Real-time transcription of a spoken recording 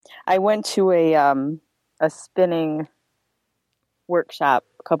I went to a spinning workshop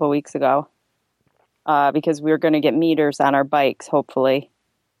a couple weeks ago because we were going to get meters on our bikes, hopefully.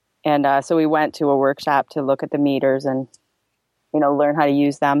 And so we went to a workshop to look at the meters and, learn how to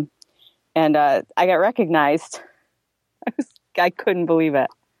use them. And I got recognized. I couldn't believe it.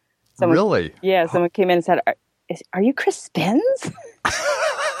 Really? Yeah, someone came in and said, are you Chrispins?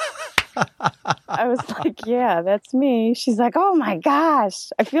 I was like, yeah, that's me. She's like, oh my gosh,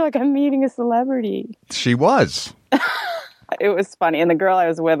 I feel like I'm meeting a celebrity. She was. It was funny. And the girl I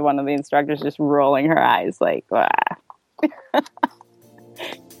was with, one of the instructors, just rolling her eyes like, wow.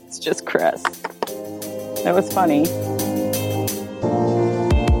 It's just Chris. That was funny.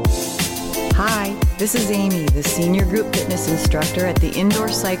 Hi, this is Amy, the Senior Group Fitness Instructor at the Indoor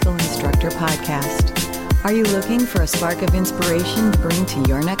Cycle Instructor Podcast. Are you looking for a spark of inspiration to bring to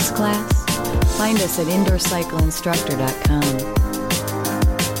your next class? Find us at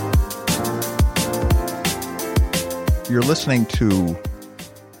indoorcycleinstructor.com. You're listening to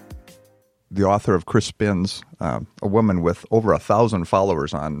the author of Chrispins, a woman with over 1,000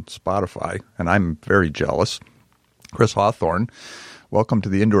 followers on Spotify, and I'm very jealous. Chris Hawthorne, welcome to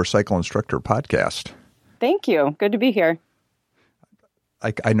the Indoor Cycle Instructor Podcast. Thank you. Good to be here.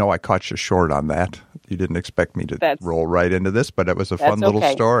 I know I caught you short on that. You didn't expect me to roll right into this, but it was a fun little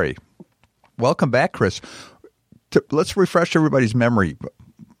story. Welcome back, Chris. Let's refresh everybody's memory.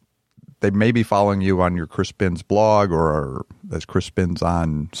 They may be following you on your Chrispins blog or as Chrispins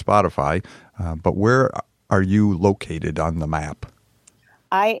on Spotify, but where are you located on the map?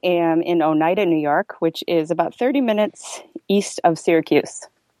 I am in Oneida, New York, which is about 30 minutes east of Syracuse.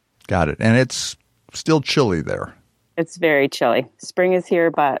 Got it. And it's still chilly there. It's very chilly. Spring is here,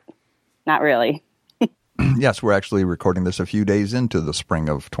 but not really. Yes, we're actually recording this a few days into the spring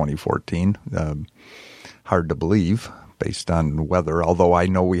of 2014. Hard to believe based on weather, although I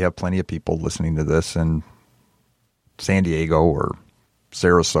know we have plenty of people listening to this in San Diego or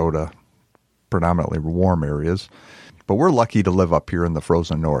Sarasota, predominantly warm areas. But we're lucky to live up here in the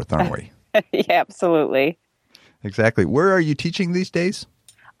frozen north, aren't we? Yeah, absolutely. Exactly. Where are you teaching these days?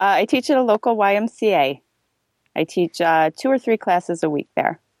 I teach at a local YMCA. I teach 2 or 3 classes a week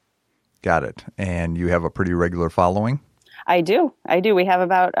there. Got it. And you have a pretty regular following? I do. We have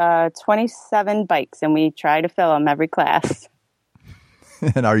about 27 bikes, and we try to fill them every class.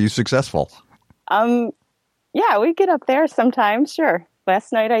 And are you successful? Yeah, we get up there sometimes, sure.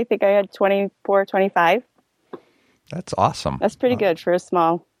 Last night, I think I had 24, 25. That's awesome. That's pretty good for a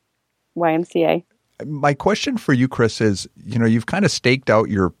small YMCA. My question for you, Chris, is, you've kind of staked out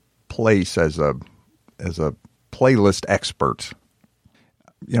your place as a playlist expert.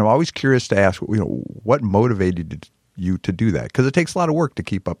 Always curious to ask, what motivated you to do that? Because it takes a lot of work to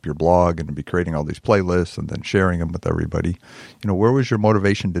keep up your blog and to be creating all these playlists and then sharing them with everybody. Where was your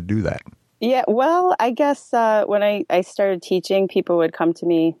motivation to do that? Yeah, well, I guess when I started teaching, people would come to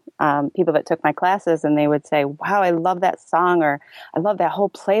me, people that took my classes, and they would say, wow, I love that song, or I love that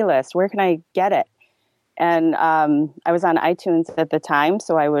whole playlist. Where can I get it? And I was on iTunes at the time,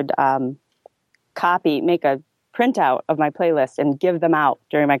 so I would make a printout of my playlist and give them out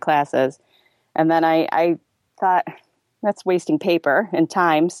during my classes. And then I thought, that's wasting paper and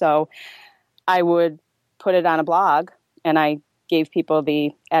time, so I would put it on a blog, and I gave people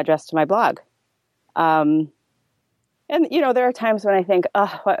the address to my blog. And, there are times when I think,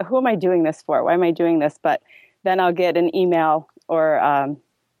 who am I doing this for? Why am I doing this? But then I'll get an email or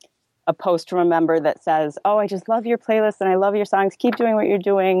a post from a member that says, oh, I just love your playlist and I love your songs. Keep doing what you're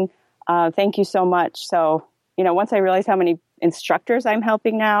doing. Thank you so much. So, once I realize how many instructors I'm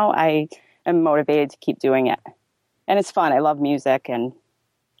helping now, I am motivated to keep doing it. And it's fun. I love music and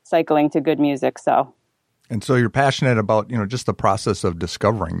cycling to good music. And so you're passionate about, just the process of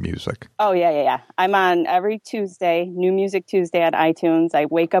discovering music. Oh, yeah. I'm on every Tuesday, New Music Tuesday on iTunes. I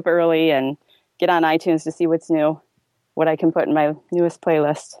wake up early and get on iTunes to see what's new, what I can put in my newest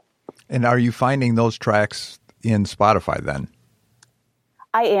playlist. And are you finding those tracks in Spotify then?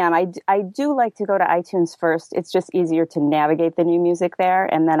 I am. I do like to go to iTunes first. It's just easier to navigate the new music there.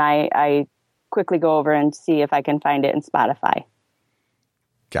 And then I quickly go over and see if I can find it in Spotify.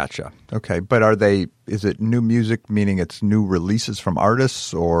 Gotcha. Okay. But is it new music, meaning it's new releases from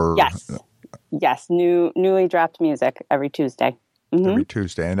artists or? Yes. Newly dropped music every Tuesday. Mm-hmm. Every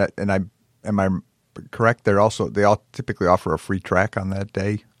Tuesday. And am I correct? They all typically offer a free track on that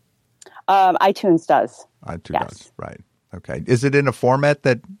day? iTunes does. iTunes does. Right. Okay. Is it in a format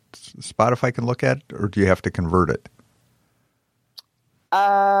that Spotify can look at, or do you have to convert it?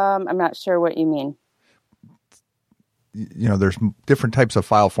 I'm not sure what you mean. There's different types of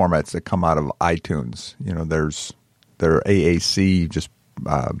file formats that come out of iTunes. There are AAC, just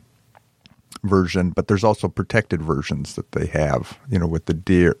version, but there's also protected versions that they have, with the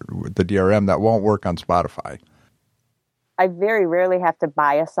DRM that won't work on Spotify. I very rarely have to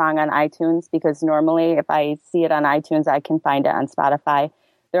buy a song on iTunes because normally if I see it on iTunes, I can find it on Spotify.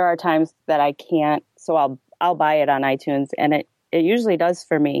 There are times that I can't, so I'll buy it on iTunes, and it usually does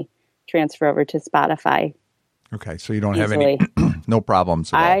for me transfer over to Spotify. Okay, so you don't have any no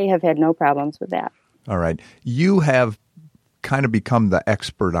problems at all. I have had no problems with that. All right. You have kind of become the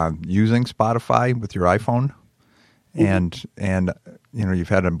expert on using Spotify with your iPhone, and you've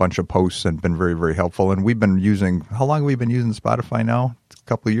had a bunch of posts and been very, very helpful. And we've been using, how long have we been using Spotify now? A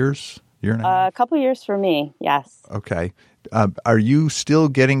couple of years? Year and a half? A couple of years for me, yes. Okay. Are you still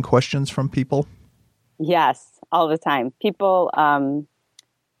getting questions from people? Yes, all the time. People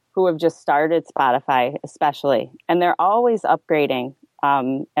who have just started Spotify especially, and they're always upgrading.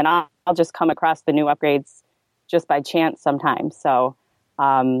 And I'll just come across the new upgrades just by chance sometimes. So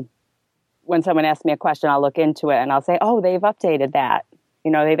when someone asks me a question, I'll look into it and I'll say, oh, they've updated that.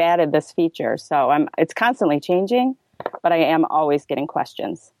 They've added this feature. So it's constantly changing, but I am always getting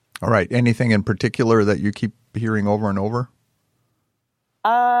questions. All right. Anything in particular that you keep hearing over and over?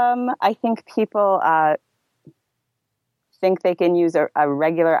 I think people think they can use a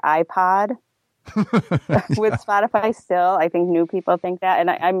regular iPod with Spotify still. I think new people think that, and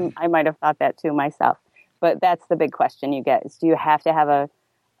I might have thought that too myself. But that's the big question you get: is do you have to have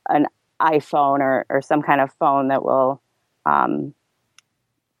an iPhone or some kind of phone that will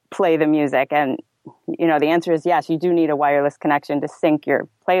play the music? And the answer is yes. You do need a wireless connection to sync your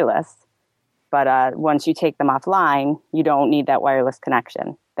playlists. But once you take them offline, you don't need that wireless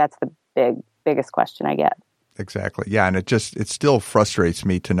connection. That's the biggest question I get. Exactly. Yeah, and it still frustrates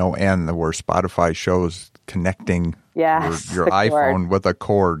me to no end where Spotify shows connecting your iPhone with a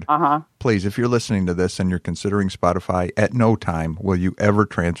cord. Please, if you're listening to this and you're considering Spotify, at no time will you ever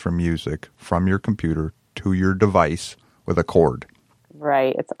transfer music from your computer to your device with a cord.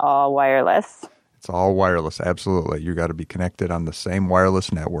 Right. It's all wireless. It's all wireless. Absolutely. You got to be connected on the same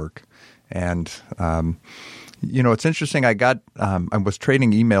wireless network. And, it's interesting. I was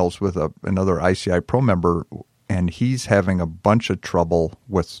trading emails with another ICI Pro member, and he's having a bunch of trouble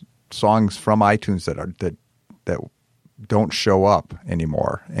with songs from iTunes that don't show up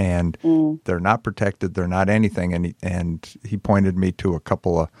anymore, and they're not protected. They're not anything. And he pointed me to a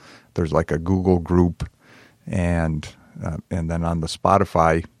couple of. There's like a Google group, and then on the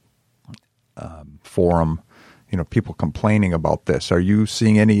Spotify forum. People complaining about this. Are you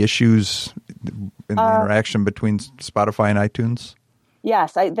seeing any issues in the interaction between Spotify and iTunes?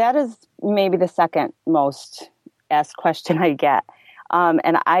 Yes, that is maybe the second most asked question I get.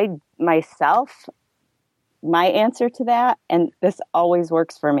 And I myself, my answer to that, and this always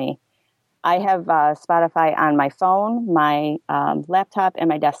works for me, I have Spotify on my phone, my laptop, and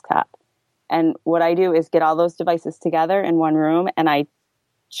my desktop. And what I do is get all those devices together in one room, and I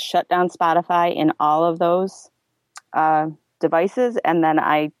shut down Spotify in all of those devices, and then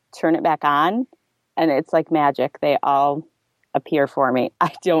I turn it back on, and it's like magic. They all appear for me.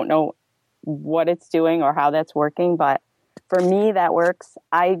 I don't know what it's doing or how that's working, but for me, that works.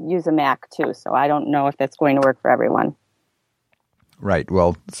 I use a Mac too, so I don't know if that's going to work for everyone. Right.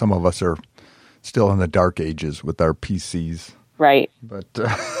 Well, some of us are still in the dark ages with our PCs. Right. But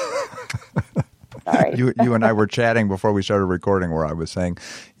sorry. You and I were chatting before we started recording where I was saying,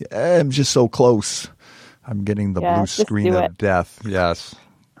 I'm just so close. I'm getting the blue screen of death. Yes.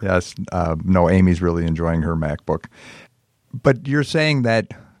 No, Amy's really enjoying her MacBook. But you're saying that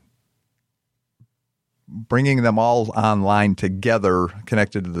bringing them all online together,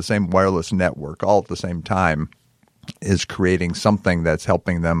 connected to the same wireless network, all at the same time, is creating something that's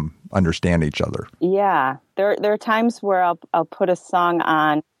helping them understand each other. Yeah. There are times where I'll put a song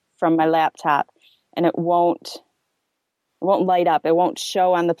on from my laptop and it won't light up. It won't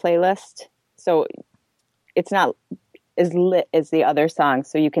show on the playlist. So it's not as lit as the other songs.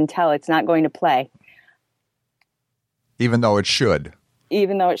 So you can tell it's not going to play. Even though it should.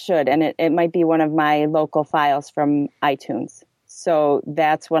 And it might be one of my local files from iTunes. So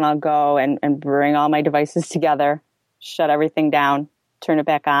that's when I'll go and bring all my devices together, shut everything down, turn it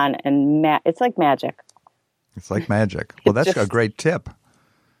back on, and it's like magic. It's like magic. Well, that's a great tip.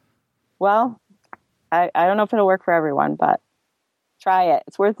 Well, I don't know if it'll work for everyone, but try it.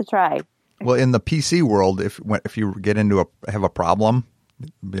 It's worth a try. Well, in the PC world, if you get have a problem,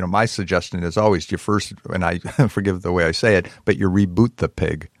 my suggestion is always you first, and I forgive the way I say it, but you reboot the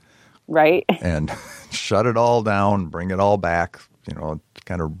pig. Right. And shut it all down, bring it all back,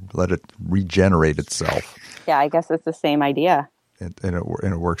 kind of let it regenerate itself. Yeah, I guess it's the same idea. And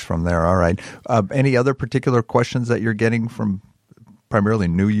it works from there. All right. Any other particular questions that you're getting from primarily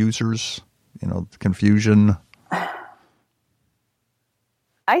new users confusion?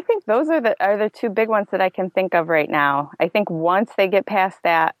 I think those are the two big ones that I can think of right now. I think once they get past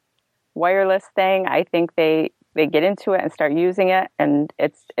that wireless thing, I think they get into it and start using it, and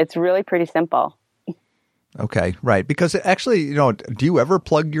it's really pretty simple. Okay, right. Because actually, do you ever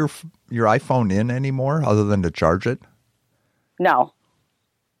plug your iPhone in anymore other than to charge it? No.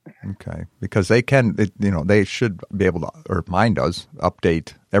 Okay, because they can, they should be able to, or mine does,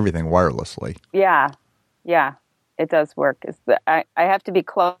 update everything wirelessly. Yeah, it does work. I have to be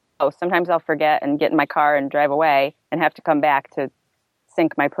close. Sometimes I'll forget and get in my car and drive away and have to come back to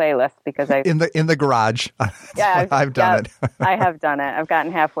sync my playlist because in the garage. Yeah, I've done it. I have done it. I've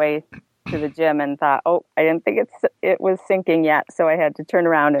gotten halfway to the gym and thought, I didn't think it was syncing yet, so I had to turn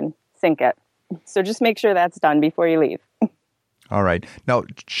around and sync it. So just make sure that's done before you leave. All right. Now,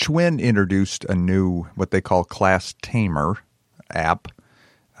 Schwinn introduced a new, what they call Class Tamer app,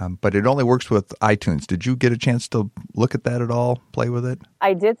 but it only works with iTunes. Did you get a chance to look at that at all, play with it?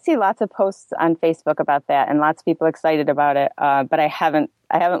 I did see lots of posts on Facebook about that and lots of people excited about it, but I haven't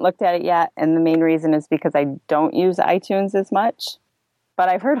looked at it yet, and the main reason is because I don't use iTunes as much. But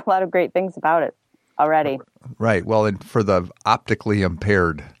I've heard a lot of great things about it already. Right. Well, and for the optically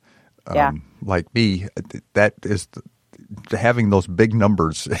impaired like me, that is having those big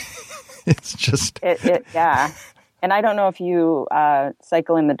numbers. It's just yeah. And I don't know if you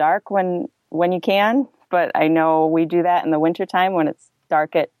cycle in the dark when you can, but I know we do that in the wintertime when it's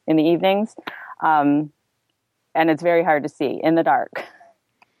dark in the evenings, and it's very hard to see in the dark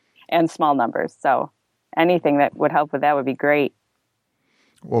and small numbers. So anything that would help with that would be great.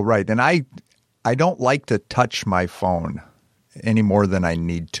 Well, right. And I don't like to touch my phone any more than I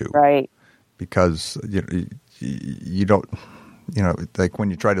need to. Right. Because you don't, like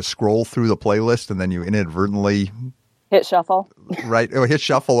when you try to scroll through the playlist and then you inadvertently hit shuffle. Right. Or hit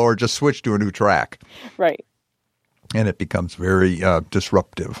shuffle or just switch to a new track. Right. And it becomes very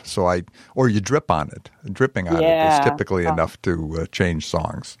disruptive. Or you drip on it. Dripping on it is typically enough to change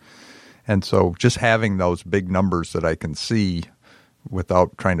songs. And so just having those big numbers that I can see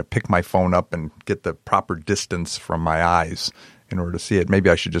without trying to pick my phone up and get the proper distance from my eyes in order to see it. Maybe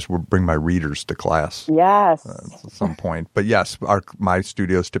I should just bring my readers to class. Yes. At some point. But yes, my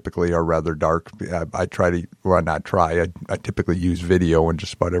studios typically are rather dark. I typically use video in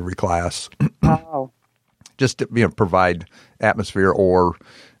just about every class. Oh. Just to provide atmosphere, or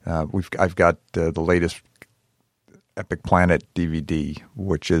I've got the latest Epic Planet DVD,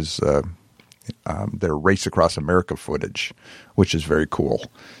 which is their Race Across America footage, which is very cool.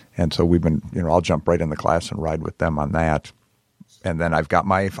 And so we've been, I'll jump right in the class and ride with them on that. And then I've got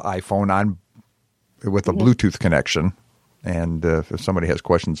my iPhone on with a Bluetooth connection. And if somebody has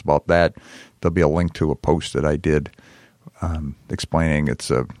questions about that, there'll be a link to a post that I did explaining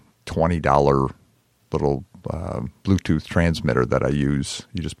it's a $20 little Bluetooth transmitter that I use.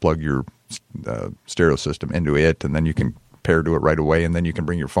 You just plug your stereo system into it, and then you can pair to it right away, and then you can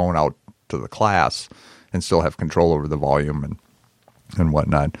bring your phone out to the class and still have control over the volume and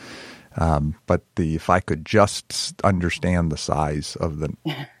whatnot. But if I could just understand the size of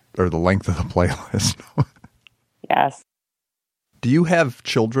or the length of the playlist. Yes. Do you have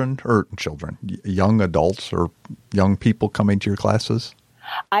young adults or young people coming to your classes?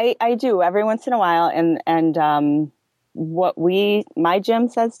 I do every once in a while. And what my gym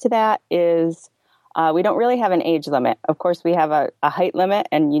says to that is we don't really have an age limit. Of course, we have a height limit,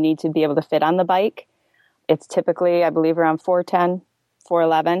 and you need to be able to fit on the bike. It's typically, I believe, around 4'10",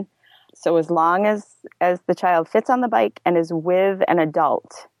 4'11". So as long as the child fits on the bike and is with an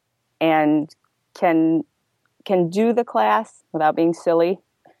adult and can do the class without being silly,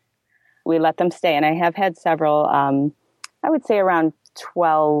 we let them stay. And I have had several, I would say around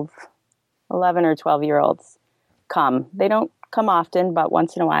 11 or 12-year-olds come. They don't come often, but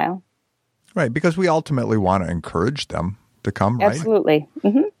once in a while. Right, because we ultimately want to encourage them to come, right? Absolutely.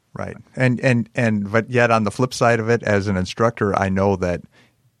 Mm-hmm. Right. And but yet on the flip side of it, as an instructor, I know that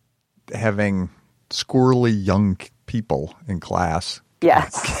having squirrely young people in class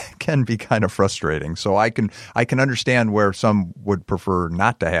can be kind of frustrating. So I can understand where some would prefer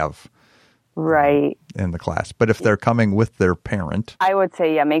not to have in the class. But if they're coming with their parent, I would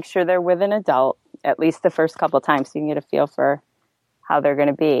say, make sure they're with an adult at least the first couple of times so you can get a feel for how they're going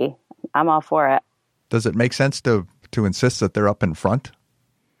to be. I'm all for it. Does it make sense to insist that they're up in front?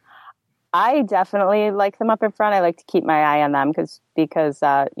 I definitely like them up in front. I like to keep my eye on them because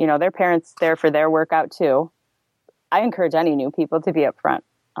their parents there for their workout too. I encourage any new people to be up front,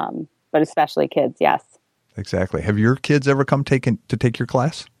 but especially kids. Yes, exactly. Have your kids ever come to take your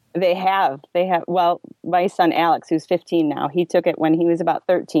class? They have. Well, my son Alex, who's 15 now, he took it when he was about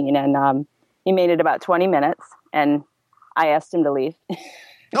 13, and He made it about 20 minutes, and I asked him to leave.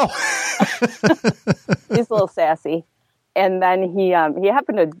 Oh. He's a little sassy. And then he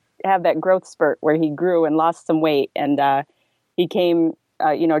happened to have that growth spurt where he grew and lost some weight. And he came,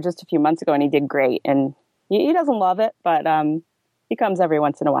 just a few months ago, and he did great. And he doesn't love it, but he comes every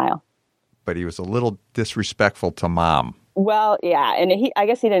once in a while. But he was a little disrespectful to Mom. Well, yeah. And I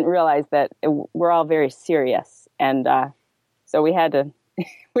guess he didn't realize that we're all very serious. And so we had to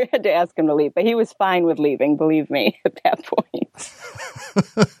ask him to leave. But he was fine with leaving, believe me, at that point.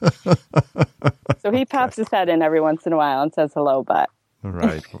 So he pops his head in every once in a while and says hello, but...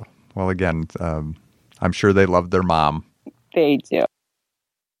 Right. Well, again, I'm sure they love their mom. They do.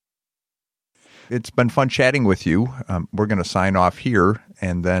 It's been fun chatting with you. We're going to sign off here,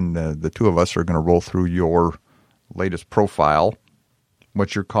 and then the two of us are going to roll through your latest profile,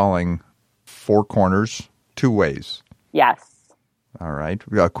 what you're calling 4 Corners, 2 Ways. Yes. All right.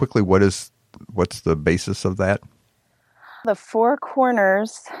 Quickly, what's the basis of that? The 4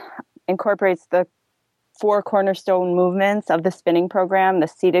 Corners incorporates the 4 cornerstone movements of the spinning program: the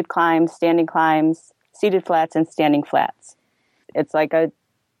seated climbs, standing climbs, seated flats, and standing flats. It's like a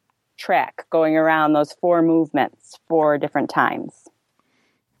track going around those 4 movements 4 different times.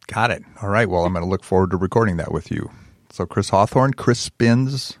 Got it. All right. Well, I'm going to look forward to recording that with you. So Chris Hawthorne,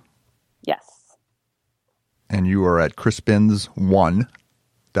 Chrispins. Yes. And you are at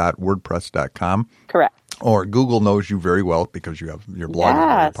chrispins1.wordpress.com. Correct. Or Google knows you very well because your blog is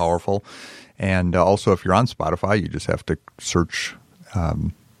very powerful. And also, if you're on Spotify, you just have to search,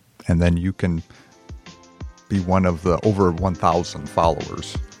 and then you can be one of the over 1,000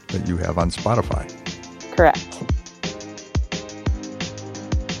 followers that you have on Spotify. Correct.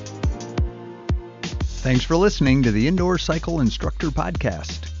 Thanks for listening to the Indoor Cycle Instructor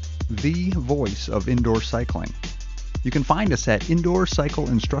Podcast, the voice of indoor cycling. You can find us at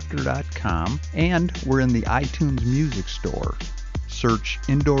indoorcycleinstructor.com, and we're in the iTunes Music Store. Search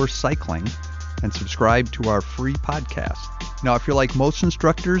Indoor Cycling and subscribe to our free podcast. Now, if you're like most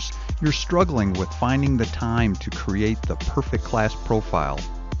instructors, you're struggling with finding the time to create the perfect class profile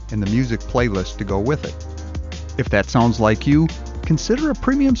and the music playlist to go with it. If that sounds like you, consider a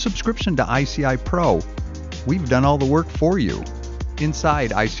premium subscription to ICI Pro. We've done all the work for you.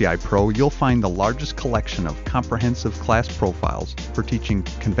 Inside ICI Pro, you'll find the largest collection of comprehensive class profiles for teaching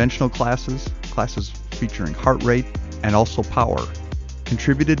conventional classes, classes featuring heart rate, and also power,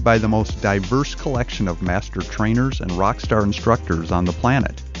 contributed by the most diverse collection of master trainers and rockstar instructors on the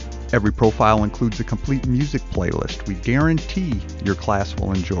planet. Every profile includes a complete music playlist we guarantee your class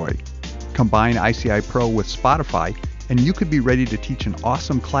will enjoy. Combine ICI Pro with Spotify, and you could be ready to teach an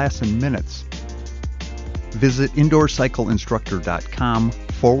awesome class in minutes. Visit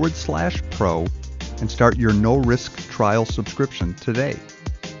indoorcycleinstructor.com/pro and start your no-risk trial subscription today.